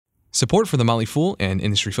Support for The Motley Fool and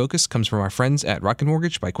Industry Focus comes from our friends at Rocket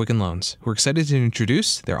Mortgage by Quicken Loans, who are excited to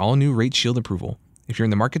introduce their all-new Rate Shield approval. If you're in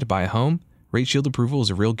the market to buy a home, Rate Shield approval is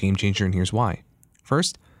a real game changer, and here's why.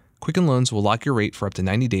 First, Quicken Loans will lock your rate for up to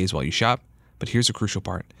 90 days while you shop, but here's a crucial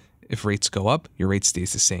part. If rates go up, your rate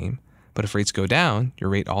stays the same. But if rates go down, your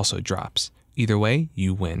rate also drops. Either way,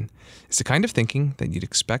 you win. It's the kind of thinking that you'd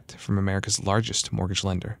expect from America's largest mortgage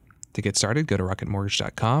lender. To get started, go to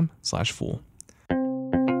rocketmortgage.com/fool.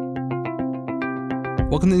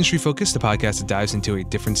 Welcome to Industry Focus, the podcast that dives into a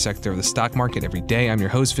different sector of the stock market every day. I'm your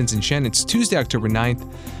host, Vincent Shen. It's Tuesday, October 9th.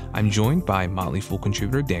 I'm joined by Motley Fool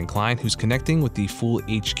contributor Dan Klein, who's connecting with the Fool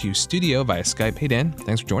HQ studio via Skype. Hey, Dan.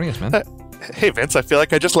 Thanks for joining us, man. Hey, Vince. I feel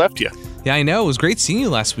like I just left you. Yeah, I know. It was great seeing you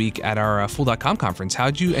last week at our Fool.com conference.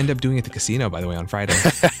 How'd you end up doing at the casino, by the way, on Friday?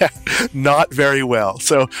 Not very well.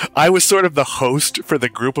 So I was sort of the host for the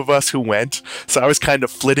group of us who went. So I was kind of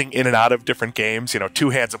flitting in and out of different games, 2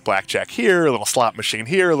 hands of blackjack here, a little slot machine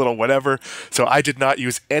here, a little whatever. So I did not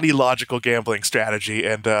use any logical gambling strategy.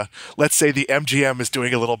 And let's say the MGM is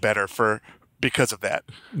doing a little better because of that.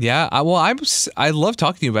 Yeah, I love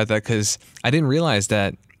talking to you about that because I didn't realize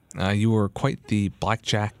that you were quite the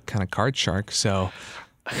blackjack kind of card shark, so...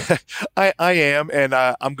 I am, and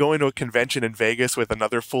I'm going to a convention in Vegas with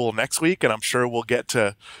another fool next week, and I'm sure we'll get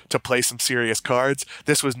to play some serious cards.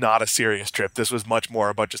 This was not a serious trip. This was much more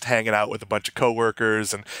about just hanging out with a bunch of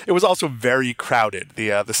coworkers, and it was also very crowded.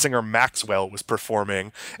 The singer Maxwell was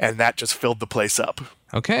performing, and that just filled the place up.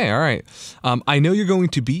 Okay, all right. I know you're going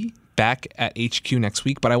to be back at HQ next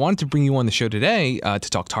week, but I wanted to bring you on the show today to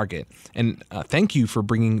talk Target. And thank you for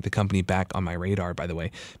bringing the company back on my radar, by the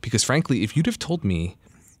way, because frankly, if you'd have told me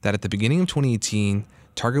that at the beginning of 2018,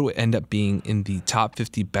 Target would end up being in the top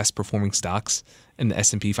 50 best performing stocks in the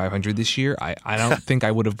S&P 500 this year, I don't think I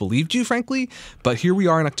would have believed you, frankly. But here we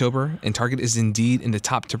are in October, and Target is indeed in the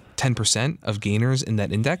top 10% of gainers in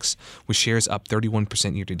that index, with shares up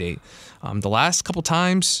 31% year to date. The last couple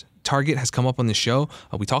times Target has come up on the show,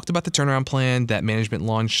 we talked about the turnaround plan that management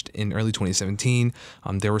launched in early 2017.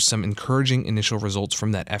 There were some encouraging initial results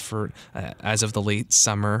from that effort as of the late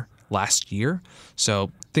summer last year.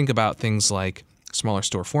 So think about things like smaller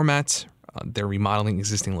store formats. They're remodeling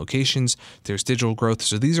existing locations. There's digital growth.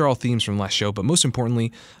 So these are all themes from last show. But most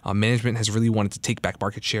importantly, management has really wanted to take back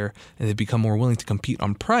market share, and they've become more willing to compete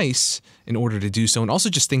on price in order to do so, and also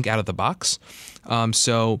just think out of the box.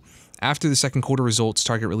 So after the second quarter results,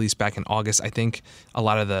 Target released back in August, I think a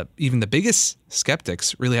lot of even the biggest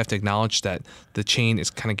skeptics really have to acknowledge that the chain is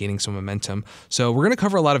kind of gaining some momentum. So we're going to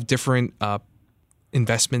cover a lot of different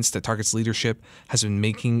investments that Target's leadership has been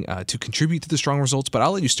making to contribute to the strong results. But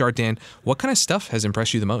I'll let you start, Dan. What kind of stuff has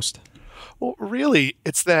impressed you the most? Well, really,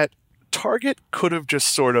 it's that Target could have just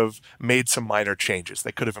sort of made some minor changes.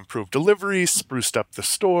 They could have improved delivery, spruced up the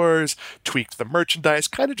stores, tweaked the merchandise,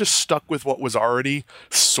 kind of just stuck with what was already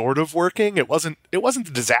sort of working. It wasn't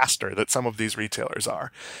the disaster that some of these retailers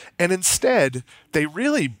are. And instead, they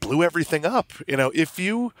really blew everything up. If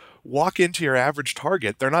you walk into your average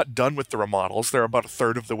Target, they're not done with the remodels. They're about a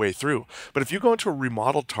third of the way through. But if you go into a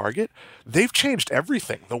remodeled Target, they've changed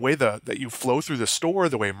everything. The way that you flow through the store,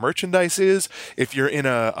 the way merchandise is. If you're in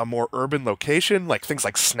a more urban location, like things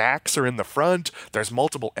like snacks are in the front, there's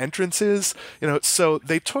multiple entrances. So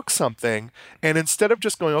they took something, and instead of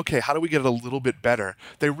just going, okay, how do we get it a little bit better?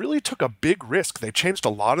 They really took a big risk. They changed a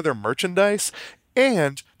lot of their merchandise,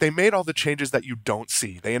 and they made all the changes that you don't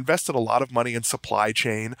see. They invested a lot of money in supply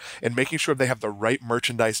chain and making sure they have the right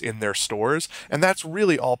merchandise in their stores. And that's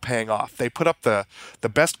really all paying off. They put up the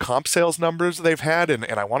best comp sales numbers they've had in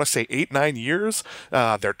I want to say 8-9 years.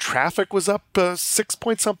 Their traffic was up 6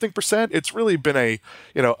 point something percent. It's really been a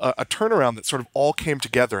turnaround that sort of all came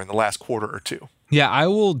together in the last quarter or two. Yeah, I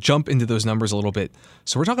will jump into those numbers a little bit.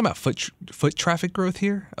 So we're talking about foot traffic growth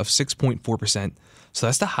here of 6.4%. So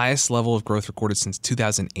that's the highest level of growth recorded since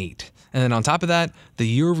 2008. And then on top of that, the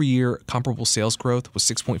year-over-year comparable sales growth was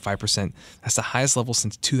 6.5%. That's the highest level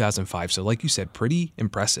since 2005. So like you said, pretty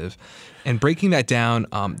impressive. And breaking that down,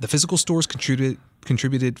 the physical stores contributed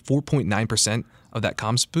 4.9% of that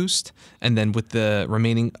comps boost, and then with the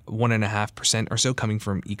remaining 1.5% or so coming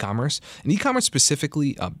from e-commerce. And e-commerce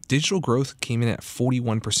specifically, digital growth came in at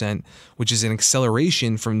 41%, which is an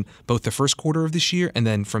acceleration from both the first quarter of this year and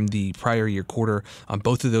then from the prior year quarter.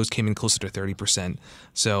 Both of those came in closer to 30%.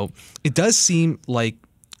 So it does seem like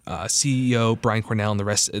CEO Brian Cornell and the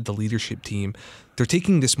rest of the leadership team, they're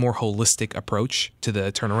taking this more holistic approach to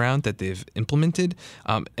the turnaround that they've implemented,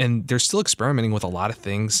 and they're still experimenting with a lot of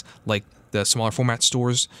things like the smaller format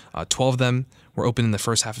stores. 12 of them were open in the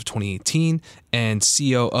first half of 2018, and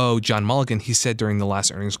COO John Mulligan, he said during the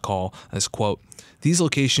last earnings call, as quote, These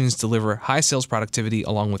locations deliver high sales productivity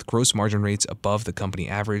along with gross margin rates above the company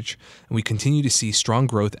average, and we continue to see strong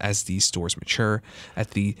growth as these stores mature.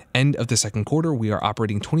 At the end of the second quarter, we are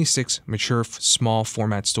operating 26 mature small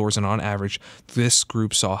format stores, and on average, this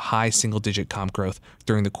group saw high single-digit comp growth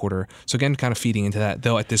during the quarter. So again, kind of feeding into that,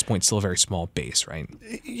 though at this point, still a very small base, right?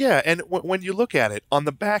 Yeah, and when you look at it on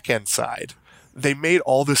the back end side, they made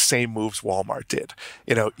all the same moves Walmart did.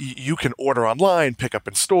 You can order online, pick up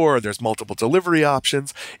in store, there's multiple delivery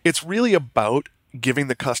options. It's really about giving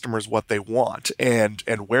the customers what they want and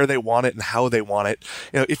where they want it and how they want it.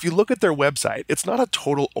 If you look at their website, it's not a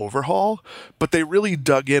total overhaul, but they really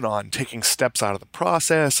dug in on taking steps out of the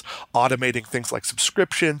process, automating things like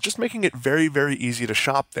subscription, just making it very, very easy to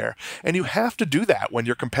shop there. And you have to do that when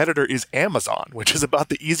your competitor is Amazon, which is about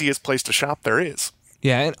the easiest place to shop there is.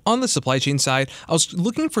 Yeah, and on the supply chain side, I was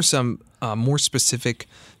looking for some more specific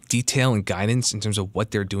detail and guidance in terms of what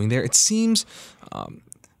they're doing there. It seems,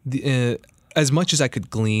 as much as I could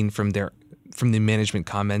glean from the management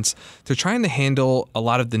comments, they're trying to handle a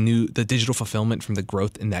lot of the digital fulfillment from the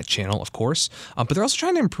growth in that channel, of course. But they're also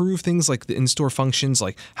trying to improve things like the in-store functions,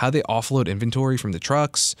 like how they offload inventory from the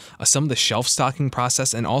trucks, some of the shelf stocking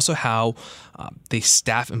process, and also how they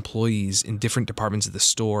staff employees in different departments of the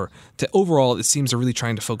store. Overall, it seems they're really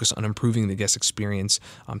trying to focus on improving the guest experience,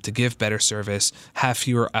 to give better service, have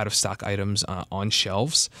fewer out-of-stock items on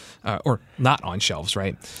shelves, or not on shelves,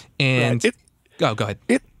 right? And go ahead.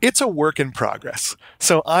 It's a work in progress.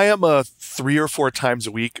 So I am a 3 or 4 times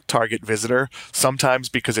a week Target visitor, sometimes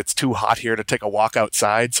because it's too hot here to take a walk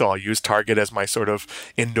outside, so I'll use Target as my sort of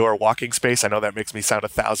indoor walking space. I know that makes me sound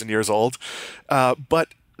 1,000 years old, but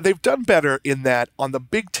they've done better in that on the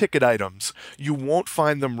big ticket items, you won't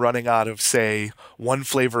find them running out of, say, one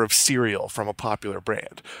flavor of cereal from a popular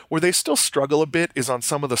brand. Where they still struggle a bit is on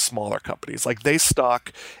some of the smaller companies. Like they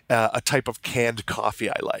stock a type of canned coffee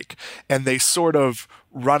I like, and they sort of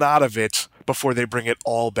run out of it before they bring it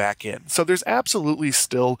all back in. So there's absolutely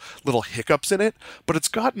still little hiccups in it, but it's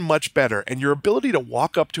gotten much better. And your ability to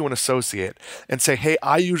walk up to an associate and say, hey,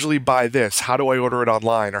 I usually buy this. How do I order it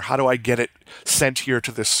online? Or how do I get it sent here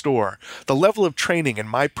to this store? The level of training in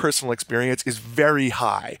my personal experience is very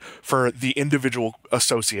high for the individual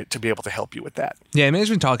associate to be able to help you with that. Yeah,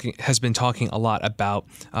 management has been talking a lot about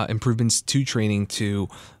improvements to training to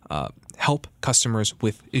help customers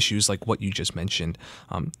with issues like what you just mentioned.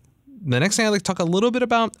 The next thing I'd like to talk a little bit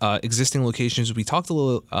about existing locations. We talked a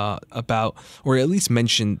little about, or at least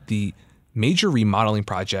mentioned, the major remodeling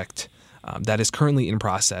project that is currently in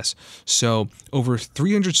process. So over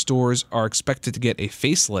 300 stores are expected to get a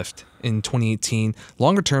facelift in 2018.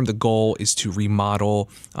 Longer term, the goal is to remodel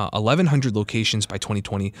 1,100 locations by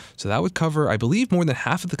 2020. So that would cover, I believe, more than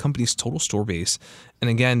half of the company's total store base. And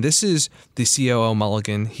again, this is the COO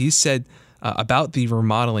Mulligan. He said about the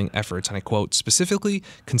remodeling efforts, and I quote, specifically,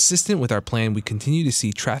 consistent with our plan, we continue to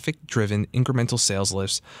see traffic-driven incremental sales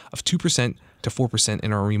lifts of 2% to 4%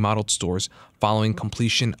 in our remodeled stores following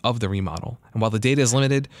completion of the remodel. And while the data is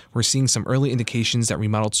limited, we're seeing some early indications that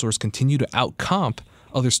remodeled stores continue to out-comp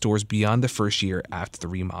other stores beyond the first year after the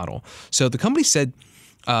remodel. So the company said,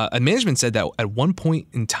 management said that at one point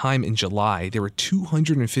in time in July, there were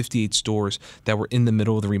 258 stores that were in the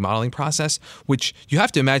middle of the remodeling process, which you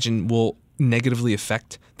have to imagine will negatively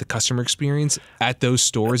affect the customer experience at those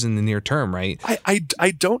stores in the near term, right?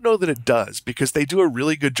 I don't know that it does, because they do a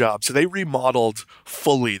really good job. So they remodeled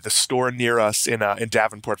fully the store near us in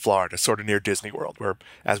Davenport, Florida, sort of near Disney World, where,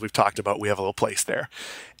 as we've talked about, we have a little place there.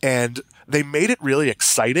 And they made it really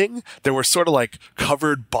exciting. There were sort of like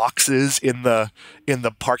covered boxes in the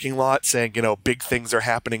parking lot saying, big things are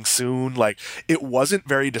happening soon. Like, it wasn't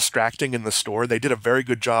very distracting in the store. They did a very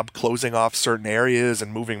good job closing off certain areas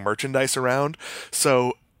and moving merchandise around.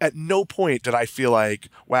 So at no point did I feel like,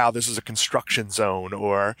 wow, this is a construction zone,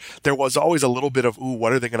 or there was always a little bit of, ooh,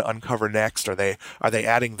 what are they going to uncover next? Are they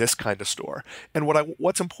adding this kind of store? And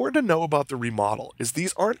what's important to know about the remodel is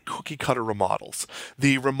these aren't cookie cutter remodels.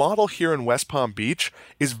 The remodel here in West Palm Beach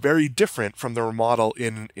is very different from the remodel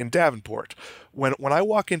in Davenport. When I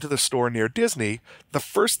walk into the store near Disney, the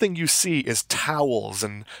first thing you see is towels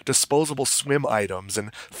and disposable swim items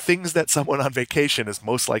and things that someone on vacation is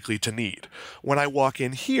most likely to need. When I walk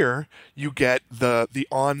in here, you get the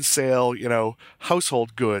on sale,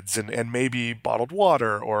 household goods and maybe bottled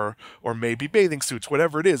water or maybe bathing suits,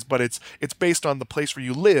 whatever it is, but it's based on the place where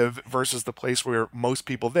you live versus the place where most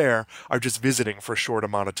people there are just visiting for a short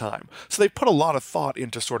amount of time. So they put a lot of thought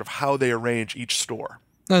into sort of how they arrange each store.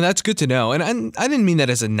 No, that's good to know. And I didn't mean that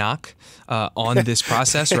as a knock on this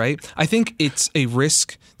process, right? I think it's a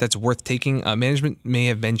risk that's worth taking. Management may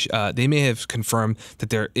have they may have confirmed that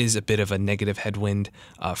there is a bit of a negative headwind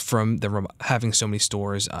from having so many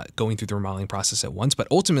stores going through the remodeling process at once. But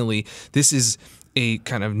ultimately, this is a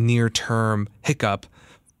kind of near-term hiccup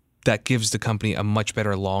that gives the company a much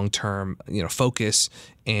better long-term, focus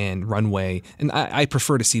and runway, and I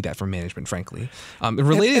prefer to see that from management, frankly.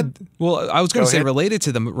 Related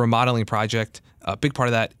to the remodeling project, a big part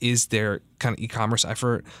of that is their kind of e-commerce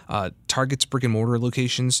effort. Target's brick and mortar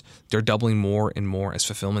locations, they're doubling more and more as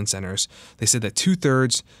fulfillment centers. They said that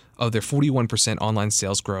 2/3 of their 41% online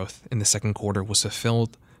sales growth in the second quarter was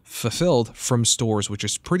fulfilled from stores, which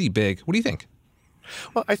is pretty big. What do you think?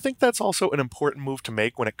 Well, I think that's also an important move to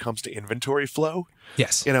make when it comes to inventory flow.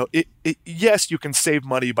 Yes. Yes, you can save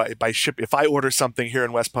money by ship. If I order something here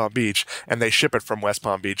in West Palm Beach and they ship it from West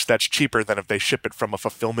Palm Beach, that's cheaper than if they ship it from a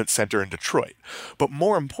fulfillment center in Detroit. But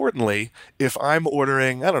more importantly, if I'm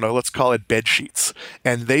ordering, I don't know, let's call it bed sheets,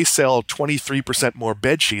 and they sell 23% more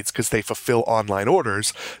bed sheets because they fulfill online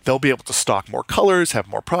orders, they'll be able to stock more colors, have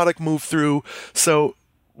more product move through. So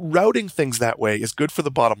routing things that way is good for the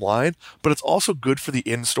bottom line, but it's also good for the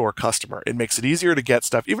in-store customer. It makes it easier to get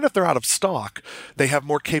stuff. Even if they're out of stock, they have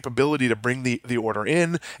more capability to bring the order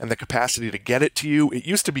in and the capacity to get it to you. It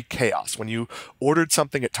used to be chaos. When you ordered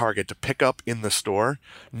something at Target to pick up in the store,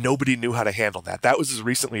 nobody knew how to handle that. That was as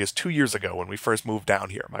recently as 2 years ago when we first moved down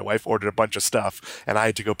here. My wife ordered a bunch of stuff and I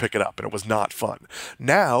had to go pick it up, and it was not fun.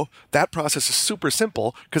 Now, that process is super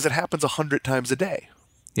simple because it happens 100 times a day.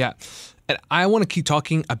 Yeah. And I want to keep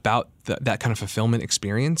talking about that kind of fulfillment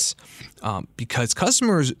experience because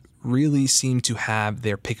customers really seem to have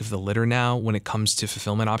their pick of the litter now when it comes to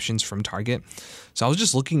fulfillment options from Target. So I was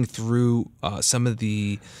just looking through some of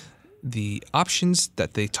the options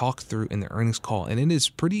that they talked through in the earnings call, and it is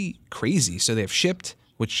pretty crazy. So they have Shipt,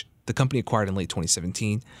 which the company acquired in late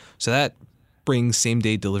 2017. So that brings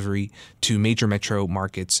same-day delivery to major metro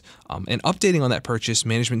markets. And updating on that purchase,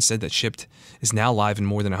 management said that Shipt is now live in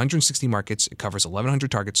more than 160 markets. It covers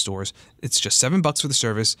 1,100 Target stores. It's just $7 for the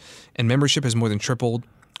service, and membership has more than tripled.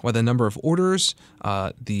 While the number of orders,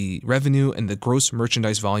 the revenue, and the gross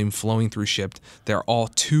merchandise volume flowing through Shipt, they're all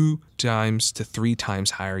 2 times to 3 times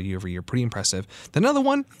higher year over year. Pretty impressive. Then another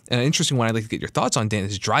one, and an interesting one I'd like to get your thoughts on, Dan,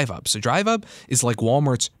 is Drive Up. So Drive Up is like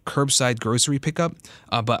Walmart's curbside grocery pickup,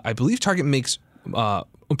 but I believe Target makes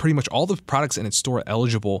pretty much all the products in its store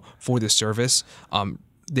eligible for this service.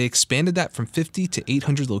 They expanded that from 50 to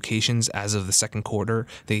 800 locations as of the second quarter.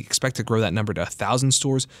 They expect to grow that number to 1,000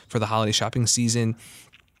 stores for the holiday shopping season.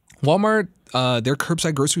 Walmart, their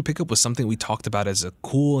curbside grocery pickup was something we talked about as a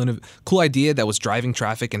cool idea that was driving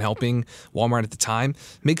traffic and helping Walmart at the time.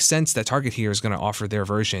 Makes sense that Target here is going to offer their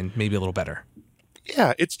version maybe a little better.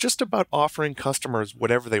 Yeah, it's just about offering customers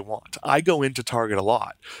whatever they want. I go into Target a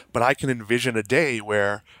lot, but I can envision a day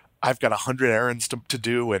where I've got 100 errands to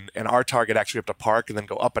do, and our Target actually have to park and then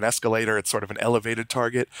go up an escalator. It's sort of an elevated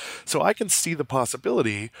Target. So I can see the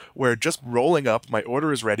possibility where just rolling up, my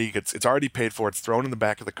order is ready, it's already paid for, it's thrown in the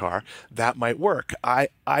back of the car. That might work. I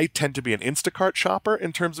tend to be an Instacart shopper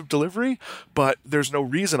in terms of delivery, but there's no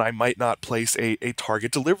reason I might not place a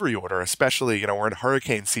Target delivery order, especially, we're in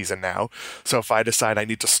hurricane season now. So if I decide I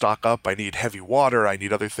need to stock up, I need heavy water, I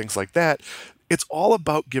need other things like that, it's all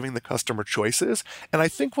about giving the customer choices, and I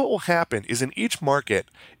think what will happen is in each market,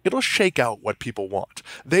 it'll shake out what people want.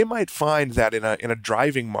 They might find that in a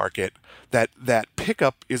driving market that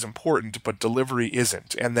pickup is important, but delivery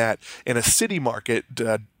isn't, and that in a city market,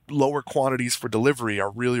 lower quantities for delivery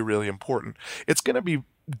are really, really important. It's going to be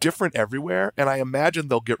different everywhere, and I imagine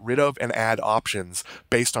they'll get rid of and add options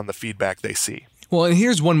based on the feedback they see. Well, and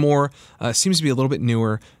here's one more, seems to be a little bit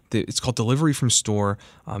newer. It's called Delivery from Store.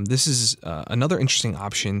 This is another interesting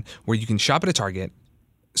option where you can shop at a Target,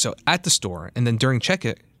 so at the store, and then during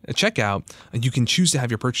checkout, you can choose to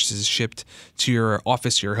have your purchases shipped to your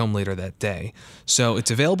office or your home later that day. So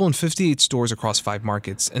it's available in 58 stores across 5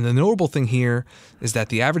 markets. And the notable thing here is that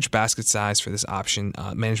the average basket size for this option,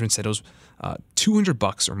 management said it was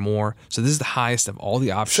 $200 or more. So this is the highest of all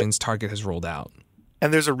the options Target has rolled out.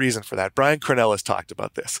 And there's a reason for that. Brian Cornell has talked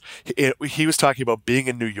about this. He was talking about being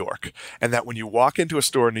in New York, and that when you walk into a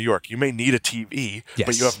store in New York, you may need a TV, yes,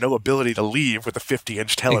 but you have no ability to leave with a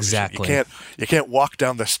 50-inch television. Exactly. You can't walk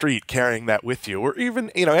down the street carrying that with you, or even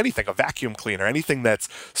anything, a vacuum cleaner, anything that's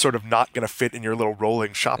sort of not going to fit in your little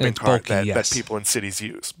rolling shopping cart that people in cities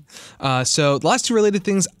use. So the last 2 related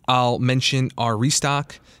things I'll mention are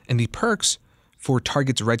Restock and the perks for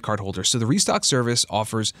Target's Red Card holders. So the Restock service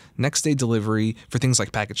offers next-day delivery for things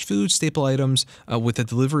like packaged food, staple items, with a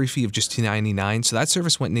delivery fee of just $2.99. So that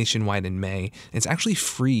service went nationwide in May. And it's actually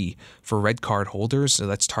free for Red Card holders. So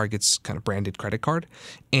that's Target's kind of branded credit card.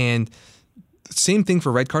 And same thing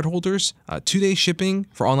for Red Card holders. 2-day shipping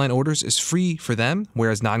for online orders is free for them,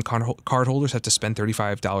 whereas non-card holders have to spend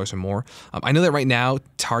 $35 or more. I know that right now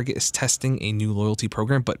Target is testing a new loyalty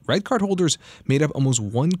program, but Red Card holders made up almost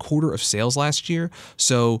 1/4 of sales last year.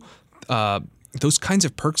 So those kinds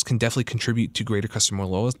of perks can definitely contribute to greater customer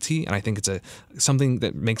loyalty, and I think it's something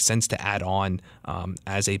that makes sense to add on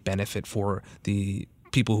as a benefit for the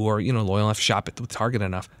people who are loyal enough to shop at Target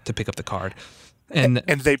enough to pick up the card. And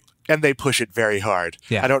they push it very hard.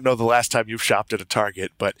 Yeah. I don't know the last time you've shopped at a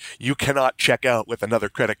Target, but you cannot check out with another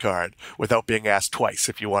credit card without being asked twice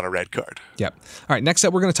if you want a red card. Yep. All right, next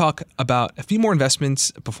up, we're going to talk about a few more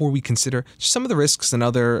investments before we consider some of the risks and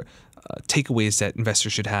other takeaways that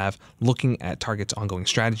investors should have looking at Target's ongoing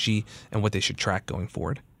strategy and what they should track going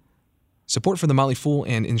forward. Support for The Motley Fool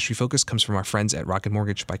and Industry Focus comes from our friends at Rocket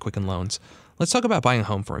Mortgage by Quicken Loans. Let's talk about buying a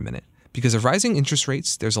home for a minute. Because of rising interest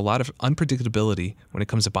rates, there's a lot of unpredictability when it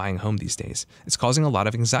comes to buying a home these days. It's causing a lot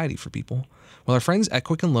of anxiety for people. Well, our friends at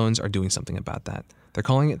Quicken Loans are doing something about that. They're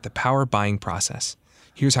calling it the Power Buying Process.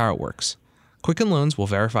 Here's how it works. Quicken Loans will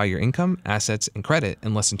verify your income, assets, and credit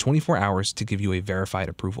in less than 24 hours to give you a verified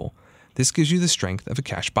approval. This gives you the strength of a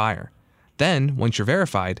cash buyer. Then, once you're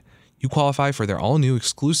verified, you qualify for their all-new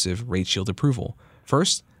exclusive Rate Shield approval.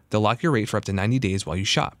 First, they'll lock your rate for up to 90 days while you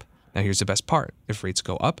shop. Now here's the best part. If rates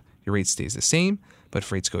go up, your rate stays the same, but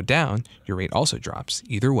if rates go down, your rate also drops.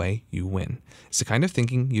 Either way, you win. It's the kind of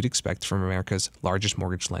thinking you'd expect from America's largest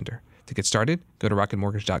mortgage lender. To get started, go to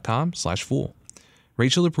rocketmortgage.com/fool.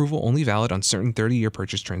 Rate Shield approval only valid on certain 30-year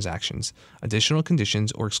purchase transactions. Additional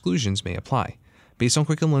conditions or exclusions may apply. Based on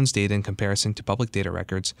Quicken Loans data in comparison to public data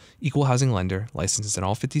records, equal housing lender, licensed in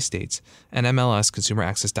all 50 states, and MLS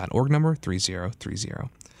consumeraccess.org number 3030.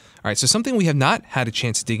 All right, so something we have not had a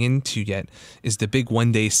chance to dig into yet is the big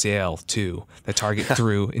one-day sale, too, that Target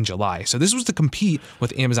threw in July. So this was to compete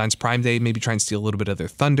with Amazon's Prime Day, maybe try and steal a little bit of their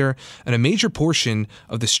thunder. And a major portion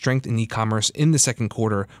of the strength in e-commerce in the second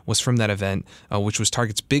quarter was from that event, which was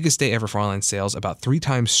Target's biggest day ever for online sales, about 3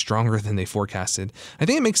 times stronger than they forecasted. I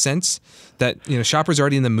think it makes sense that shoppers are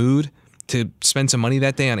already in the mood to spend some money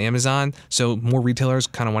that day on Amazon, so more retailers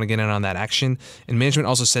kind of want to get in on that action. And management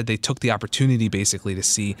also said they took the opportunity basically to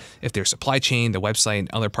see if their supply chain, the website, and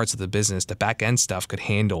other parts of the business, the back-end stuff, could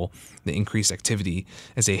handle the increased activity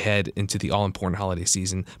as they head into the all-important holiday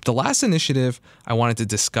season. But the last initiative I wanted to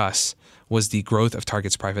discuss was the growth of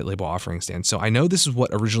Target's private label offerings, Dan. So I know this is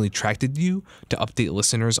what originally attracted you to update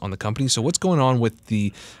listeners on the company. So what's going on with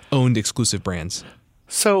the owned exclusive brands?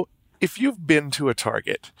 So if you've been to a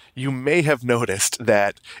Target, you may have noticed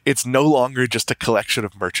that it's no longer just a collection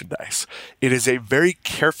of merchandise. It is a very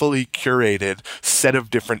carefully curated set of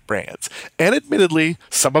different brands. And admittedly,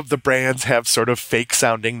 some of the brands have sort of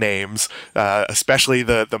fake-sounding names, especially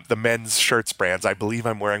the men's shirts brands. I believe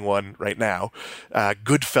I'm wearing one right now.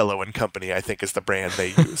 Goodfellow and Company, I think, is the brand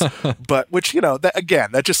they use. But which,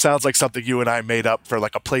 that just sounds like something you and I made up for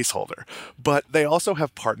like a placeholder. But they also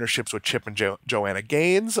have partnerships with Chip and Joanna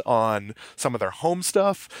Gaines on some of their home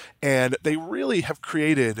stuff, and they really have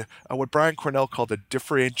created what Brian Cornell called a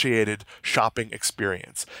differentiated shopping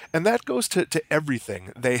experience. And that goes to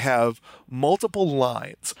everything. They have multiple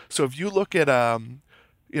lines. So if you look at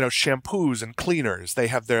shampoos and cleaners, they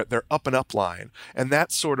have their up and up line, and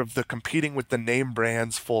that's sort of the competing with the name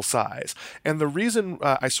brands full size. And the reason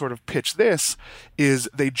I sort of pitch this is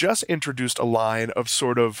they just introduced a line of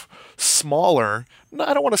sort of smaller,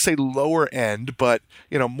 I don't want to say lower end, but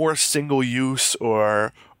more single use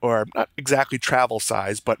or not exactly travel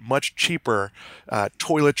size, but much cheaper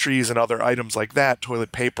toiletries and other items like that,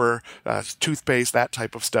 toilet paper, toothpaste, that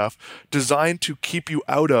type of stuff, designed to keep you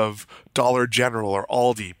out of Dollar General or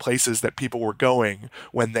Aldi, places that people were going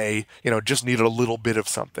when they, just needed a little bit of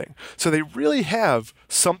something. So they really have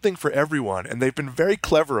something for everyone, and they've been very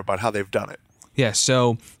clever about how they've done it. Yeah,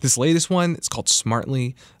 so this latest one, it's called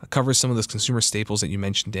Smartly, covers some of those consumer staples that you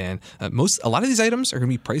mentioned, Dan. A lot of these items are going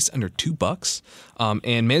to be priced under $2,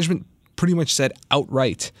 and management pretty much said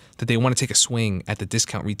outright that they want to take a swing at the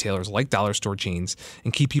discount retailers like dollar store chains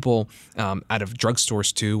and keep people out of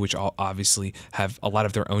drugstores too, which obviously have a lot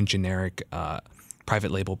of their own generic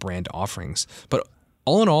private label brand offerings. But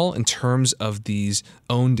all in all, in terms of these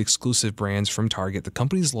owned exclusive brands from Target, the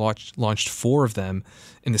company's launched 4 of them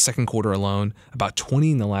in the second quarter alone, about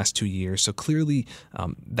 20 in the last 2 years. So clearly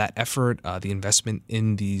that effort, the investment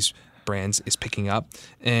in these brands is picking up.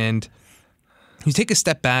 And you take a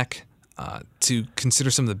step back, to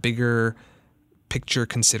consider some of the bigger picture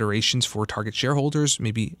considerations for Target shareholders,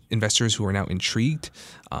 maybe investors who are now intrigued.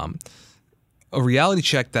 A reality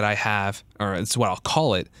check that I have, or it's what I'll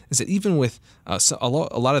call it, is that even with a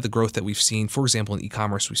lot of the growth that we've seen, for example, in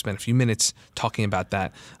e-commerce, we spent a few minutes talking about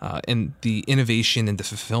that, and the innovation and the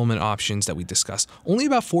fulfillment options that we discussed, only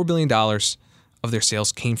about $4 billion of their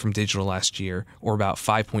sales came from digital last year, or about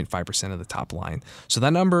 5.5% of the top line. So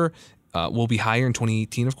that number will be higher in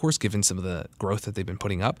 2018, of course, given some of the growth that they've been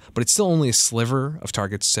putting up, but it's still only a sliver of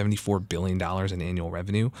Target's $74 billion in annual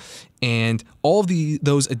revenue. And all of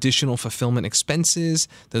those additional fulfillment expenses,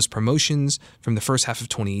 those promotions from the first half of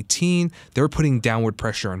 2018, they're putting downward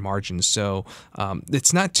pressure on margins. So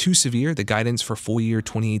it's not too severe. The guidance for full year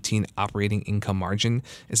 2018 operating income margin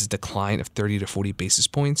is a decline of 30 to 40 basis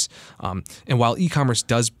points. And while e-commerce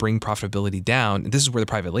does bring profitability down, and this is where the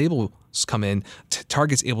private labels come in,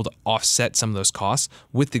 Target's able to offset some of those costs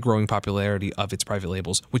with the growing popularity of its private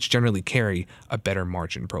labels, which generally carry a better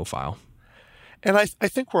margin profile. And I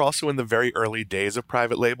think we're also in the very early days of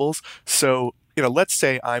private labels. So, let's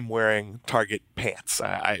say I'm wearing Target pants.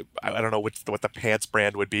 I don't know what the pants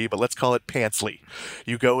brand would be, but let's call it Pantsly.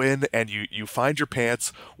 You go in and you find your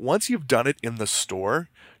pants. Once you've done it in the store,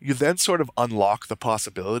 you then sort of unlock the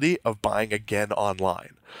possibility of buying again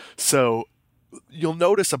online. So you'll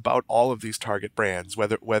notice about all of these Target brands,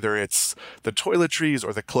 whether it's the toiletries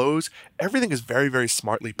or the clothes, everything is very, very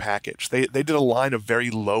smartly packaged. They did a line of very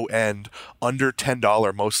low end, under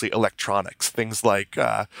 $10, mostly electronics, things like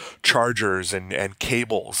chargers and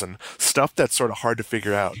cables and stuff that's sort of hard to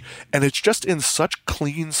figure out. And it's just in such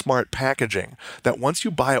clean, smart packaging that once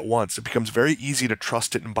you buy it once, it becomes very easy to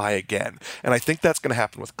trust it and buy again. And I think that's going to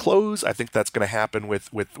happen with clothes. I think that's going to happen with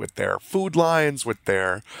their food lines, with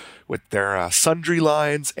their sundry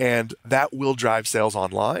lines, and that will drive sales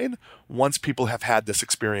online once people have had this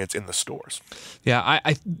experience in the stores. Yeah,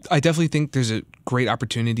 I definitely think there's a great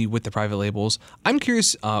opportunity with the private labels. I'm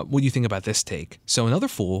curious what you think about this take. So another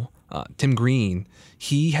fool, Tim Green,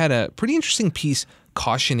 he had a pretty interesting piece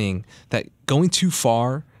cautioning that going too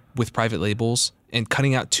far with private labels and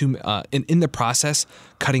cutting out in the process,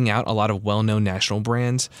 cutting out a lot of well-known national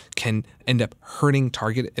brands can end up hurting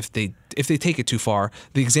Target if they take it too far.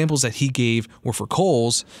 The examples that he gave were for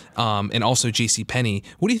Kohl's and also JCPenney.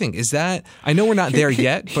 What do you think? Is that, I know we're not there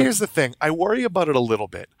yet. But here's the thing. I worry about it a little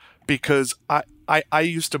bit because I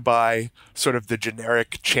used to buy sort of the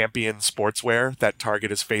generic Champion sportswear that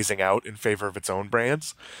Target is phasing out in favor of its own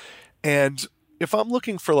brands. And if I'm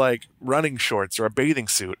looking for like running shorts or a bathing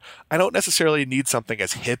suit, I don't necessarily need something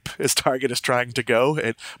as hip as Target is trying to go.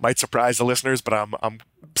 It might surprise the listeners, but I'm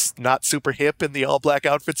not super hip in the all black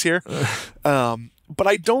outfits here. But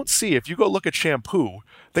I don't see, if you go look at shampoo,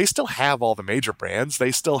 they still have all the major brands.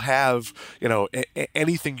 They still have,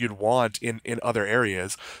 anything you'd want in other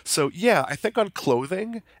areas. So yeah, I think on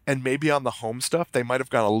clothing and maybe on the home stuff, they might have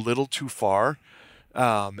gone a little too far.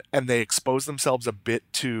 And they expose themselves a bit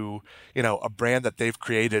to, a brand that they've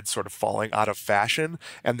created sort of falling out of fashion,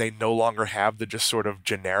 and they no longer have the just sort of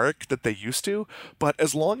generic that they used to. But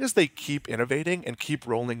as long as they keep innovating and keep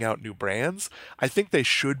rolling out new brands, I think they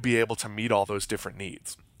should be able to meet all those different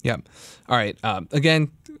needs. Yeah. All right. Again,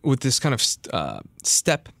 with this kind of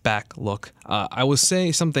step back look, I will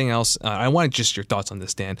say something else. I wanted just your thoughts on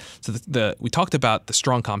this, Dan. So we talked about the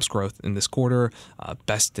strong comps growth in this quarter,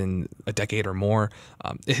 best in a decade or more.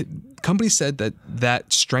 Companies said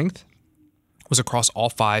that strength was across all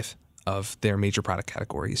 5 of their major product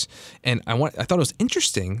categories. And I thought it was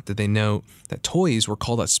interesting that they know that toys were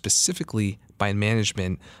called out specifically by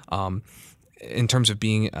management in terms of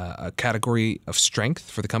being a category of strength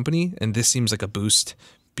for the company. And this seems like a boost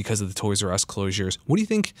because of the Toys R Us closures. What do you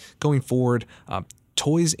think going forward?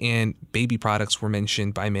 Toys and baby products were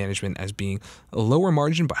mentioned by management as being lower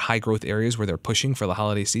margin but high growth areas where they're pushing for the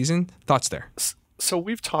holiday season. Thoughts there? So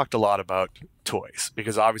we've talked a lot about toys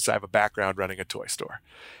because obviously I have a background running a toy store.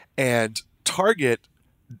 And Target,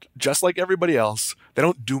 just like everybody else, they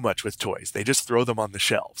don't do much with toys. They just throw them on the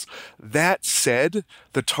shelves. That said,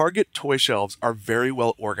 the Target toy shelves are very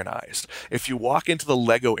well organized. If you walk into the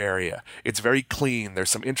Lego area, it's very clean. There's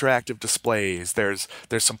some interactive displays. There's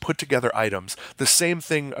some put together items. The same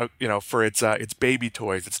thing, for its baby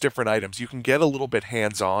toys. It's different items. You can get a little bit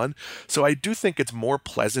hands on. So I do think it's more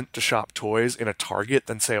pleasant to shop toys in a Target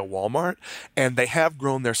than say a Walmart. And they have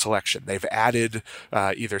grown their selection. They've added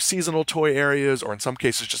either seasonal toy areas or in some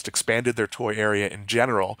cases just expanded their toy area in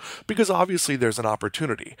general, because obviously there's an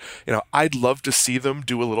opportunity. I'd love to see them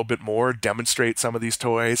do a little bit more, demonstrate some of these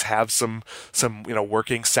toys, have some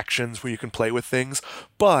working sections where you can play with things.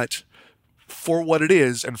 But for what it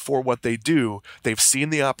is and for what they do, they've seen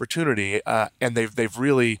the opportunity, and they've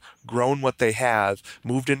really grown what they have,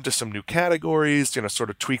 moved into some new categories, sort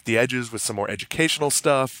of tweaked the edges with some more educational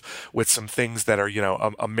stuff, with some things that are,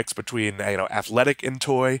 a mix between, athletic and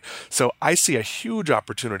toy. So I see a huge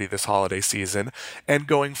opportunity this holiday season. And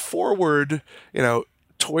going forward,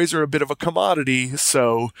 toys are a bit of a commodity,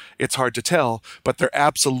 so it's hard to tell, but they're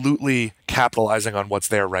absolutely capitalizing on what's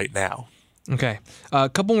there right now. Okay. A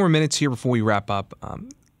couple more minutes here before we wrap up.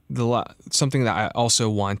 Something that I also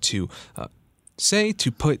want to say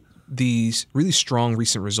to put these really strong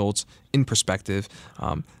recent results in perspective,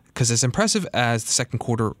 because as impressive as the second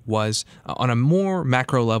quarter was, on a more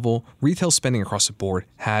macro level, retail spending across the board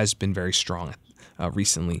has been very strong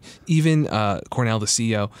recently. Even Cornell, the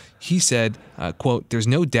CEO, he said, quote, "There's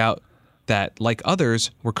no doubt that, like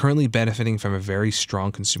others, we're currently benefiting from a very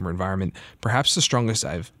strong consumer environment, perhaps the strongest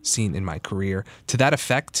I've seen in my career." To that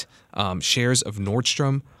effect, shares of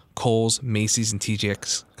Nordstrom, Kohl's, Macy's, and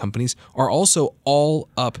TJX companies are also all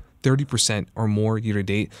up 30% or more year to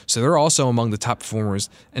date. So they're also among the top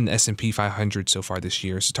performers in the S&P 500 so far this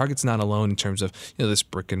year. So Target's not alone in terms of this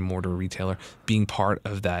brick and mortar retailer being part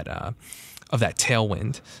of that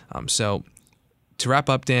tailwind. So to wrap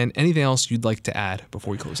up, Dan, anything else you'd like to add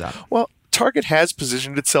before we close out? Well, Target has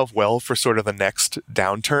positioned itself well for sort of the next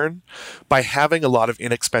downturn by having a lot of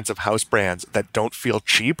inexpensive house brands that don't feel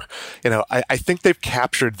cheap. I think they've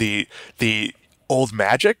captured the old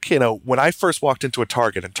magic. When I first walked into a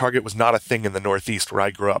Target, and Target was not a thing in the Northeast where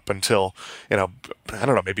I grew up until, I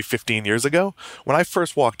don't know, maybe 15 years ago. When I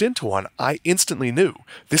first walked into one, I instantly knew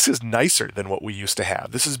this is nicer than what we used to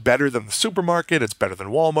have. This is better than the supermarket. It's better than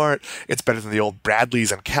Walmart. It's better than the old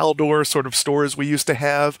Bradley's and Caldor sort of stores we used to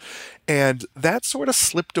have. And that sort of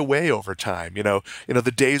slipped away over time.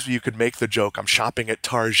 The days where you could make the joke, "I'm shopping at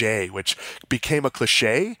Target," which became a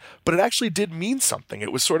cliche, but it actually did mean something.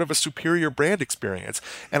 It was sort of a superior brand experience.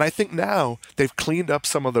 And I think now they've cleaned up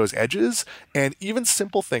some of those edges, and even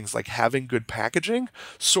simple things like having good packaging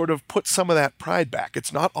sort of put some of that pride back.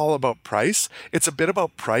 It's not all about price. It's a bit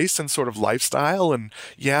about price and sort of lifestyle. And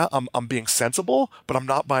yeah, I'm being sensible, but I'm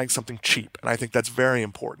not buying something cheap. And I think that's very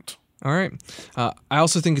important. All right. I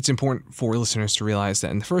also think it's important for listeners to realize that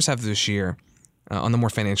in the first half of this year, on the more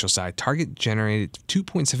financial side, Target generated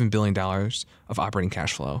 $2.7 billion of operating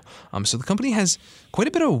cash flow. So the company has quite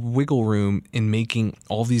a bit of wiggle room in making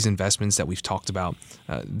all these investments that we've talked about.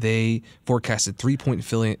 They forecasted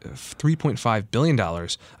 $3.5 billion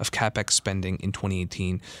of CapEx spending in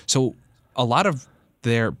 2018. So a lot of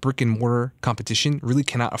their brick and mortar competition really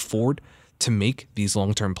cannot afford to make these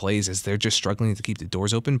long-term plays, as they're just struggling to keep the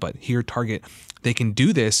doors open. But here, Target, they can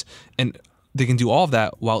do this, and they can do all of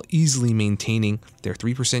that while easily maintaining their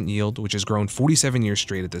 3% yield, which has grown 47 years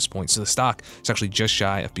straight at this point. So the stock is actually just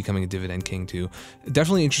shy of becoming a dividend king too.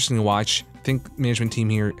 Definitely interesting to watch. I think management team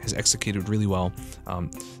here has executed really well.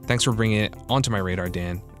 Thanks for bringing it onto my radar,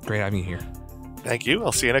 Dan. Great having you here. Thank you.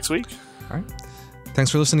 I'll see you next week. All right. Thanks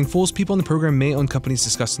for listening, Fools. People on the program may own companies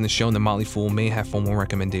discussed in the show, and the Motley Fool may have formal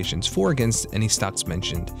recommendations for or against any stocks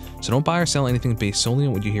mentioned. So don't buy or sell anything based solely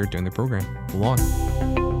on what you hear during the program. Go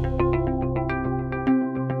on.